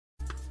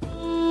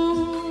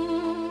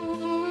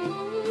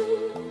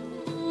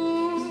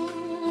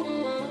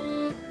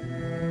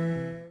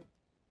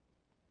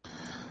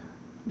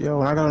Yo,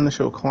 when I got on the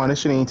show, come on, this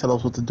shit ain't tell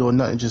us what to do or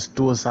nothing. Just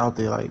threw us out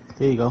there. Like,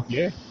 here you go.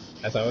 Yeah,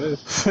 that's how it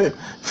is.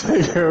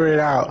 Figure it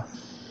out.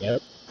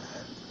 Yep.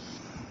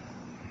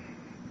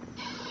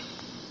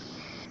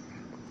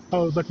 I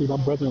was lucky my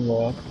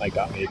brother-in-law like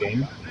got me a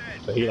game,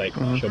 so he like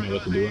showed me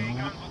what to do and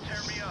all that.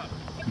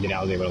 And then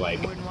I was able to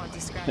like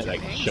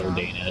show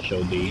Dana,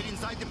 show D.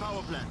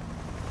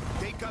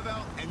 Take cover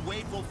and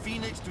wait for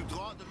Phoenix to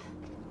draw the.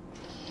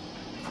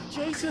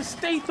 Jason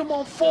Statham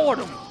on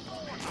Fordham.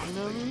 You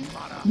know what I mean?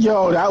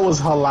 Yo, that was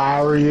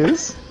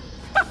hilarious.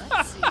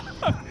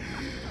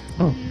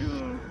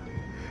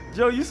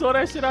 Joe, you saw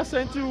that shit I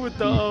sent you with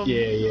the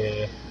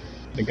Yeah.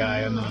 The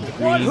guy on the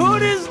What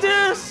hood is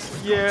this?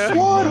 Yeah.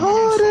 What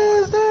hood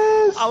is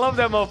this? I love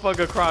that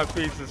motherfucker croc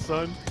faces,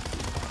 son.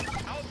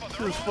 It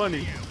was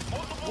funny.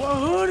 What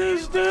hood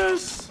is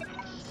this?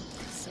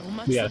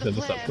 We gotta set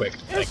this up quick.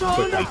 It's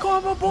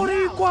undercover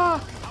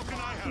Boricua.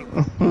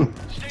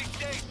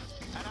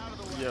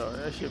 Yo,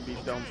 that should be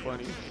dumb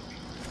funny.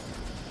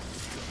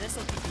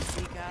 This'll keep you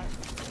seek out.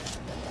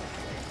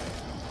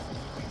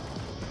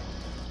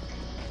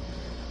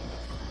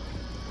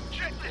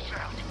 Check this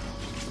out.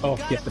 Oh,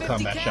 get the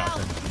combat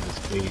shotgun,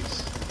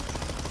 please.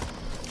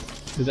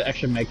 There's an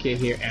extra med kit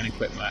here and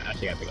equipment.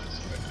 Actually, I think I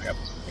got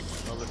this.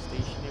 Another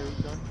stationary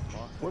gun.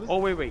 Oh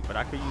wait, but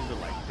I could use it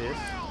like this.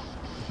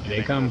 Here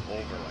they come.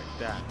 Over like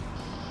that.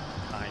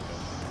 Kind of.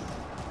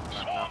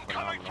 Not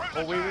phenomenal.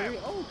 Oh wait.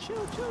 Oh, chill.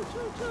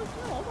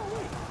 Hold on,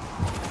 wait.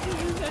 You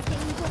use that thing,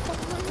 you go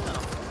fucking right now.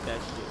 Fuck that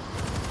shit.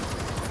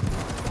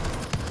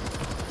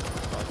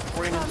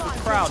 Spraying into the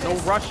crowd, no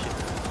rushing. You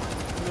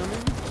know what I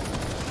mean?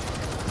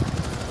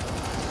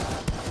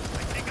 I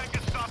think I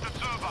can start the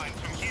turbines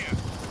from here.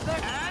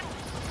 And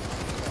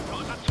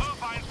those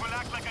turbines will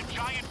act like a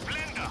giant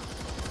blender.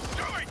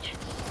 Do it!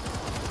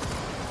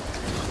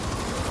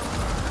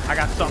 I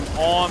got something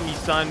on me,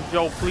 son.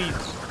 Joe, please.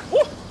 Woo!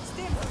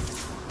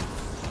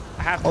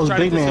 I have to try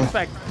to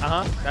disinfect.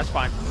 That's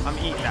fine. I'm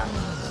eating that.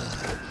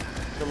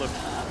 Good look.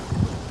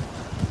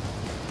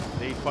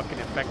 They fucking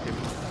infected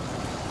me.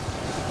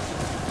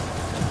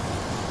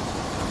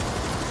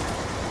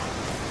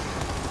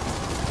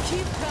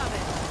 Keep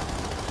coming.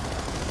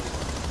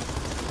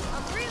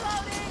 I'm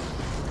reloading.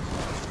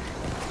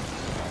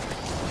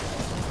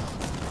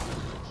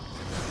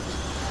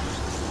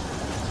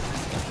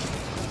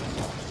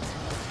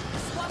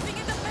 Swapping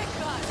in the big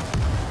gun.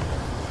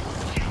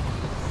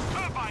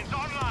 Turbines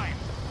online.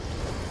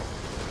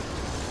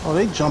 Oh,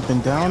 they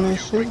jumping down and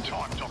shit.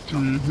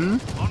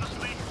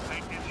 Honestly, I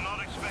did not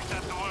expect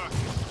that to work.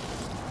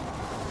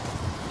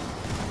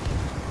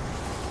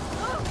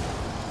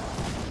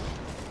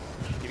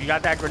 If you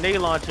got that grenade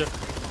launcher,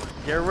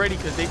 get ready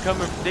because they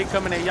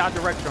coming in your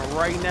direction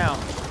right now.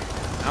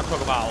 I'm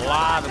talking about a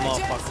lot of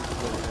motherfuckers.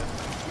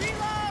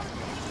 Reload.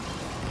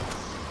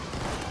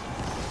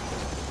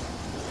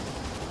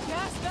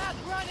 Gas back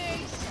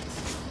running.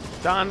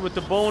 Don with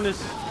the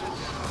bonus.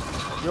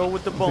 Yo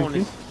with the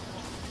bonus.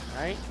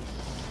 Alright?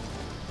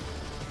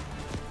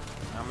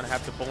 I'm gonna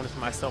have to bonus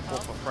myself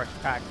off a fresh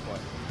pack, but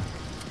I'm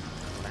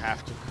gonna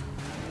have to.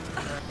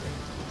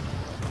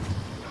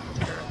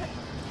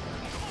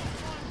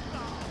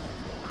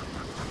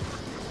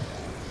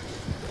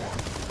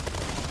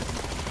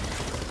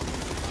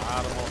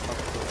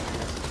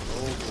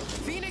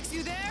 Phoenix,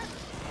 you there? I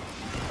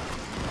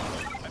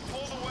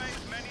pulled away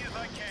as many as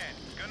I can.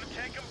 Gonna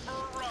take them for a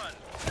run.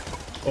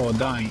 Oh,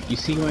 Don, you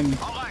see when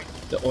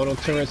the auto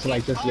turrets are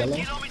like this yellow?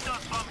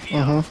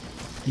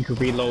 You can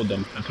reload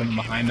them and come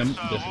behind them,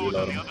 just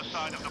reload them.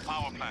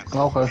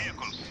 Okay.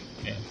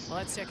 Yeah. Well,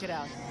 let's check it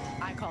out.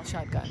 I call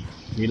shotgun.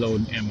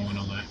 Reload ammo and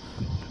all that.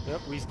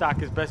 Yep, restock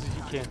as best as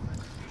you can.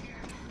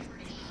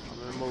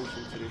 I'm in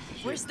motion to this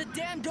shit. Where's the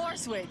damn door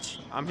switch?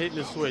 I'm hitting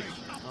the switch.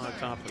 I don't have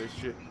time for this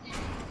shit.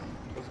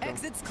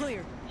 Exit's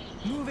clear.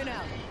 Moving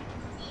out.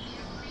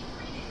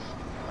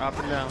 Up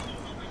and down.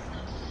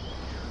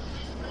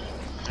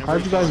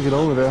 How'd you guys get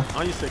over there?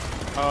 On your six.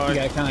 You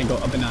gotta kind of go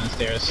up and down the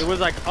stairs. It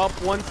was like up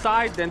one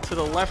side, then to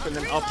the left, and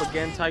then up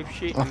again type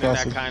shit, and then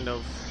that kind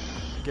of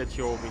gets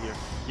you over here.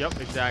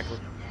 Yep, exactly.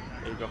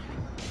 There you go.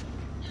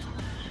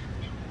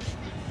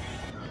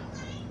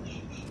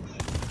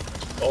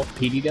 Oh,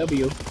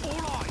 PDW.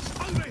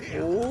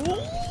 Oh,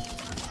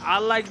 I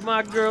like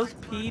my girls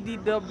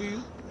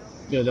PDW.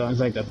 Yo, that was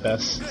like the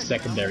best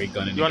secondary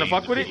gun in the game. You wanna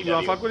fuck with it? You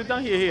wanna fuck with it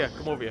down? Here,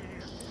 come over here.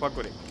 Fuck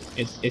with it.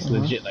 It's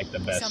legit like the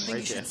best. Something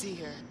right you there. should see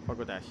here. Fuck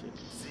with that shit.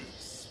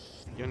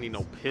 You don't need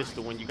no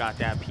pistol when you got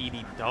that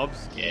PD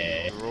dubs.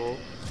 Yeah. Bro.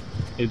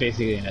 It's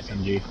basically an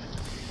SMG.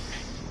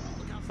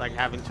 It's like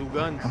having two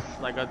guns.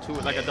 Like a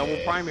double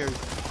primary.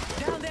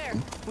 Down there.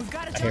 We've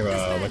got to I hear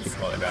jump this what you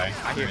call it, guy.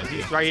 I hear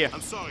he's right here.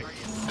 I'm sorry.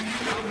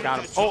 Got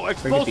him. Oh,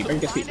 explosive.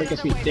 Break his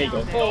feet. There you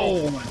go.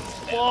 Oh my.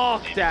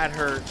 Fuck, that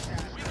hurt.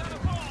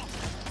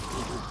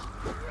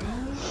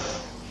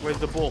 Where's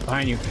the bull?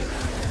 Behind you.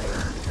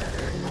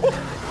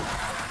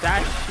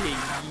 That shit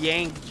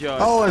yanked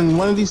Judge. Oh, and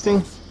one of these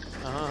things.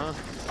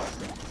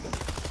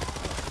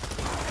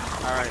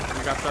 Alright,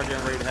 we gotta start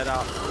getting ready to head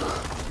out.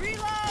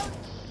 Reload.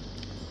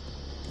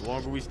 The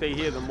longer we stay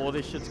here, the more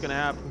this shit's gonna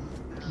happen.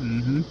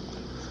 Mm-hmm.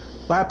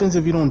 What happens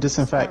if you don't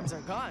disinfect?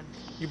 Storms are gone.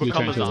 You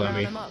become a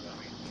zombie.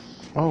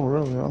 Oh,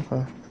 really?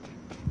 Okay.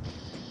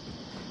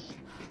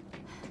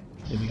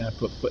 Then we gotta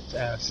put foot to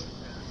ass.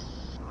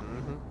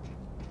 Mm-hmm.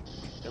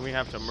 Then we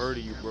have to murder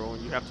you, bro,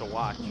 and you have to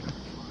watch.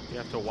 You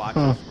have to watch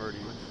us murder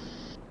you.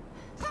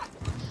 I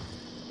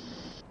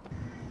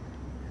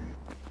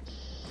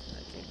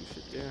can't do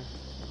shit there.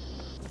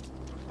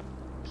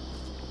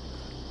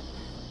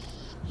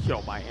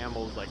 Yo, my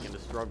ammo's like in the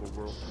struggle,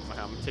 bro.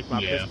 I'm gonna take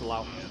my pistol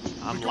out.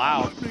 I'm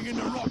loud.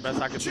 The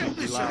best I can do is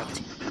be loud.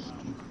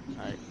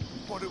 Alright.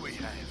 What do we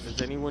have?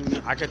 Does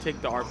anyone... I could take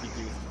the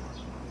RPG.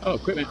 Oh,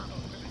 equipment.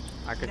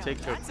 I could take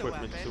the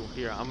equipment too.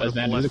 Here, I'm That's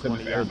gonna Mandy, bless one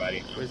of for y'all.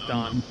 everybody. Where's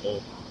Don?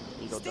 Oh.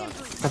 You go, Don. I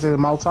take the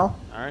Molotov.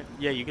 Alright.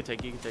 Yeah, you can take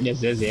it. You can take Yes,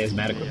 it. yes, yes,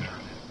 medical.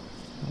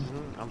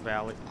 I'm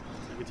valid.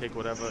 You can take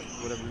whatever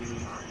you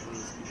need.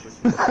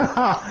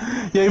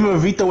 Yeah, even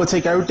Vito would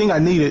take everything. I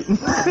need it.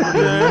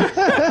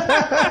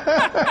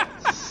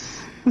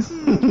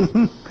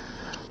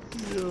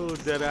 Yo,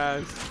 dead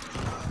ass.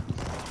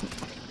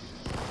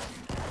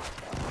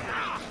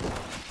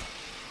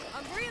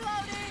 I'm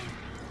reloading.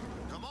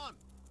 Come on.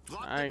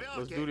 Alright,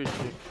 let's do this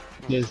shit.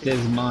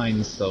 There's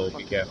mines, so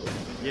be careful.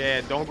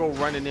 Yeah, don't go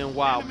running in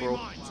wild, bro.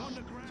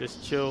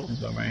 Just chill.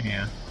 There's one right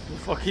here.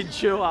 Fucking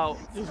chill out.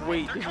 Just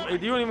wait. You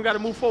don't even gotta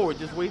move forward.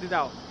 Just wait it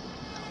out.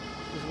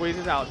 Just wait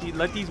it out.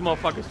 Let these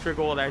motherfuckers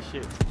trigger all that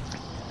shit.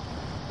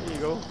 There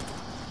you go.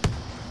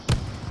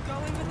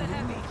 Going with the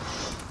heavy.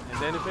 And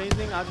then if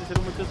anything, I'll just hit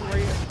him with this one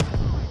right here.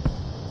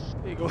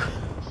 There you go.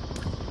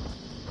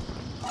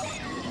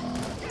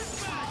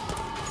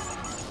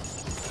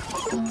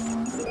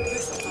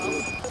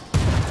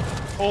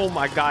 Oh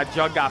my god,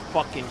 Jug got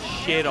fucking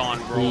shit on,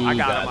 bro. I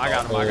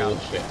got him.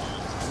 Shit.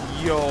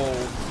 Yo,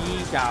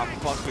 he got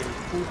fucking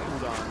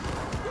poo-pooed on.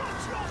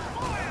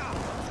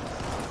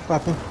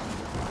 What happened?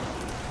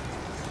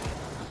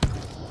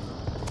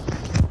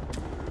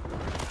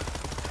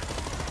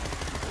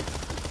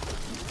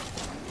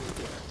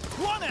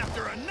 One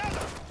after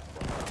another.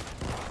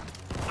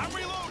 I'm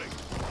reloading.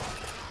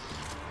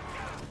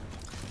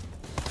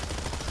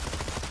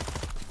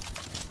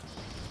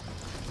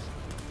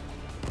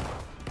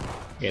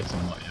 Get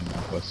some more ammo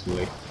for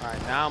Sweet.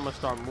 Alright, now I'm gonna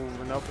start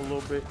moving up a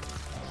little bit.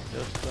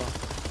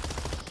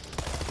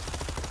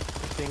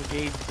 Just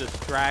engage the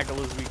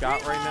stragglers we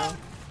got right now.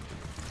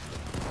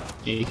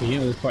 Yeah, because you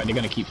know this part, they're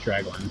gonna keep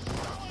straggling.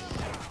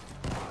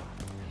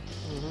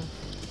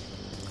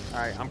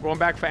 Alright, I'm going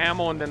back for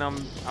ammo and then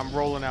I'm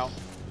rolling out.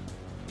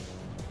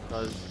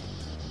 Cause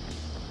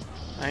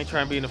I ain't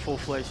trying to be in a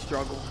full-fledged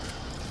struggle.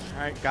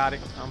 Alright, got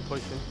it. I'm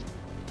pushing.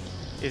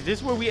 Is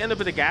this where we end up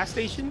at the gas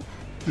station?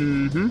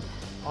 Mm-hmm.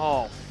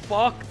 Oh,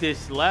 fuck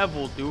this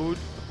level, dude.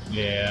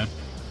 Yeah.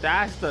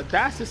 That's the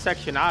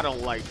section I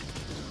don't like.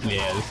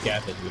 Yeah, this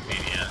gas is a pain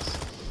in the ass.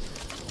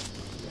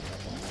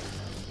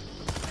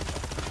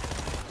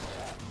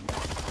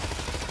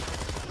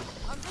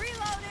 I'm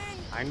reloading.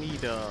 I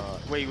need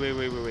wait.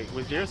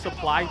 Was there a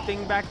supply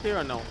thing back there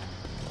or no?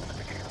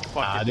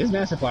 Fuck it. There's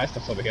man supply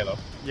stuff over here though.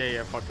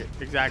 Yeah, fuck it.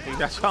 Exactly.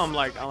 That's why I'm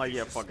like,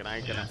 yeah, fuck it. I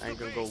ain't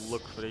gonna go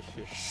look for this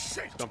shit.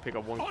 Just gonna pick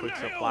up one quick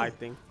supply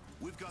thing.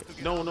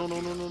 No, not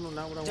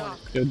what I want.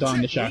 Yo,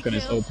 Don, the shotgun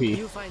is OP.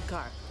 You find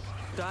car.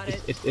 Got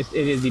it. It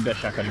is the best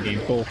shotgun in the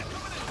game. Cool.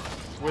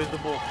 Where's the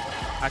bull?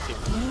 I see.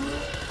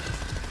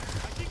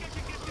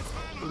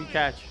 What do you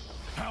catch?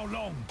 How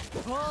long?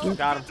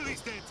 Got him.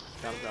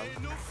 Got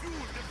him.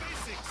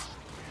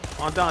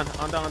 I'm done.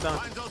 Find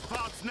those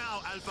parts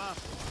now, Alpha.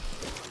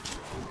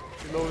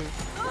 Reloading.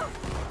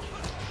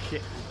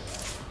 Shit.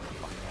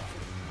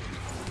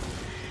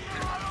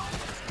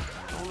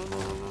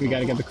 We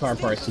gotta get the car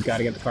parts.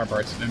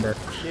 Remember,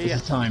 this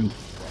is timed.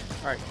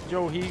 Alright,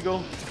 Joe, here you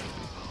go.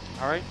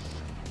 Alright.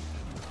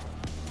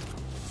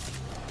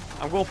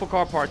 I'm going for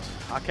car parts.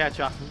 I'll catch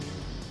ya.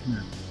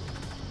 Yeah.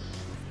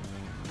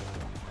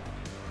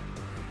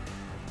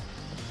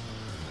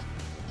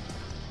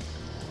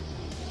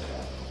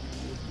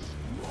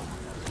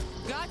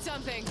 Got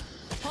something.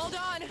 Hold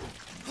on.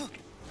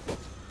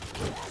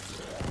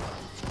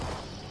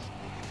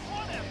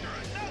 One after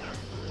another.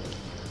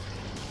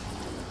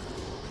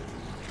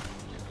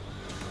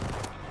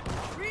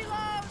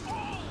 Reload.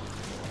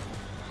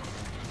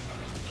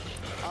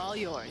 All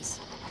yours.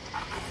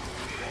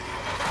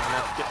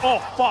 Oh,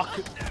 fuck!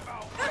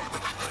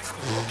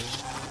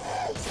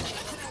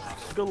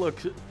 Good look.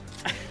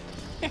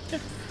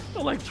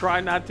 I like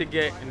try not to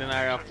get, and then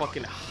I got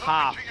fucking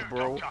hopped,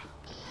 bro.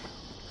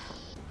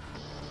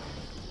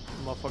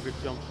 Motherfucker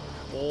jumped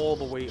all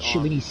the way on.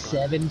 Should we need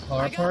 7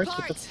 car parts?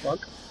 What the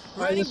fuck?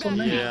 Why is this so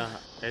many? Yeah,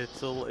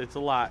 it's a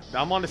lot.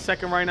 I'm on the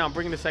second right now. I'm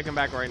bringing the second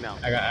back right now.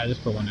 I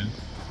just put one in.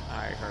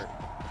 Alright, hurt.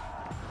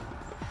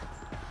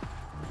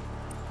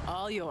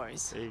 All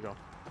yours. There you go.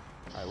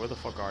 Alright, where the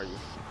fuck are you?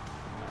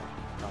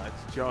 No,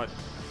 it's Judd.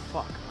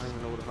 Fuck, I don't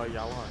even know where the hell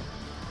y'all are.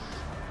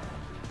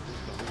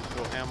 Just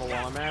gonna ammo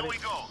while I'm at Here we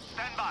it. go.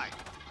 Stand by.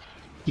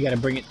 You gotta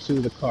bring it to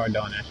the car,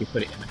 don't actually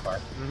put it in the car.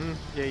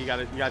 Yeah, you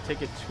gotta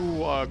take it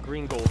to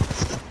green gold.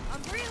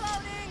 I'm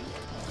reloading.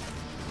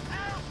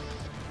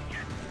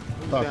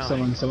 Fuck,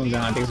 down? someone's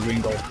down. I think it's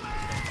green gold.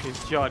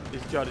 It's Judd.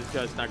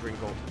 It's not green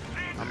gold.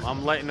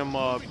 I'm letting him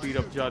beat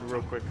up Judd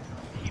real quick.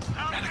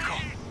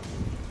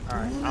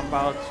 Alright, I'm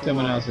about to...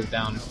 Someone else is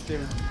down.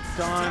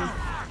 Done.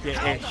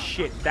 Yeah, and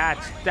shit.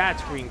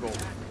 That's green gold.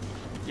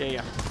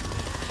 Yeah.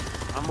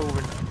 I'm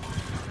moving.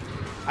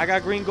 I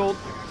got green gold.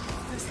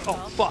 Oh,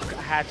 fuck.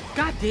 I had to.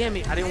 God damn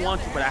it. I didn't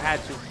want to, but I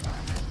had to.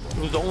 It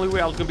was the only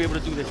way I was going to be able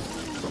to do this.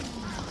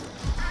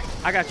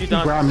 I got you,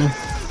 Don. Grab me.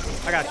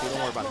 I got you. Don't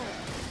worry about it.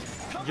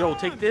 Joe,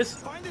 take this.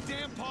 Find the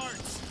damn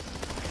parts.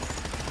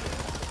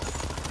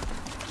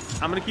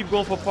 I'm going to keep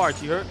going for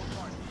parts. You heard?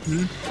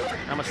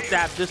 I'm going to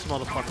stab this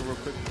motherfucker real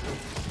quick.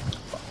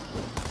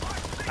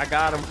 I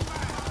got him.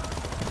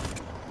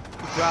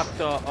 He dropped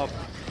a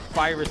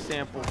virus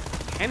sample.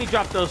 And he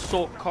dropped the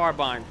assault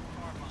carbine.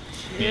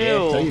 Yeah,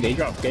 I tell you, they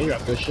dropped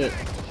good shit.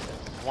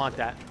 I want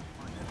that.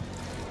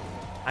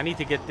 I need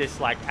to get this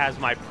like as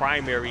my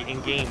primary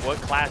in game. What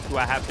class do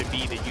I have to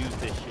be to use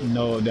this shit?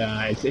 No,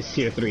 it's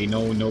tier 3.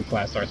 No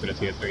class starts with a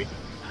tier 3.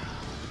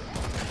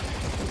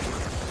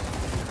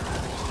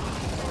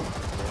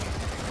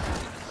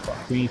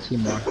 Fuck, we need 2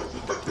 more.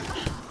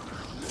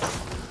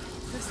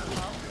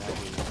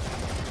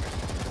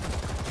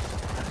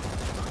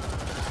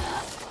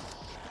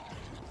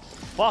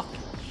 Fuck.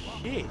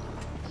 Shit.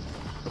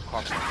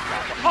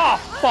 Oh,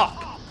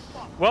 fuck.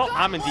 Well,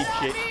 I'm in deep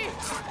shit.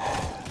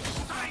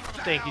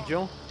 Thank you,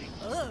 Joe.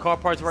 Car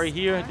parts right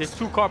here. There's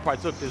 2 car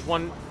parts. Look, there's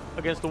one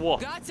against the wall.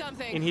 Got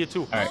something. In here,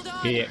 too. Alright,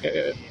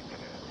 yeah.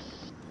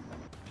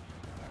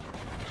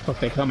 Fuck,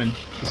 they coming.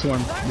 The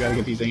swarm. You gotta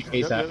get these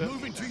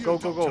ASAP. Go.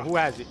 Who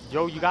has it?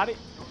 Joe, you got it?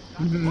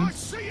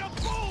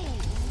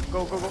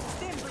 Go.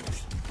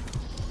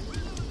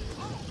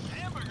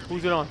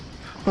 Who's it on?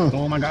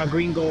 Oh my god,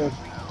 green gold.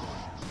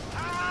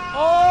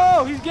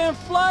 Oh, he's getting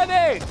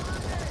flooded.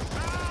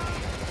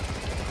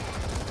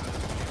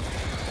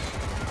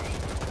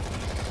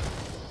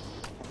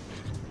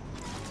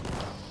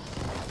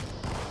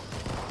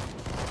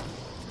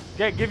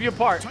 Okay, give your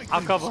part.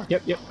 I'll cover.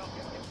 Yep.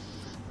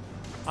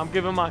 I'm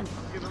giving mine.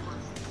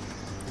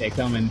 They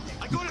coming.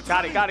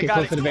 Got it. Get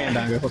close to the van,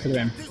 Don. Get close to the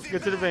van.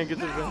 Get to the van.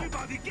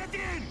 Everybody, get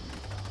in.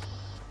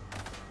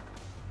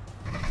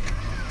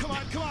 Come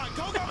on, go.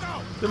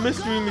 The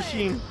mystery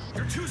machine.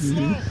 You're too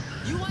slow.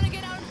 You want to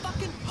get out and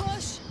fucking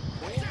push?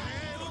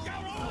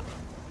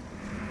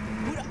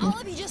 Would all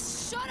of you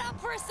just shut up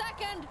for a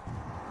second?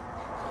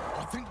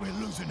 I think we're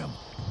losing them.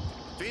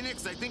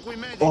 Phoenix, I think we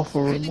made it.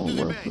 Offer Heading to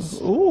the remote base.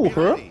 weapons. Ooh, Be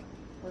for real? ready.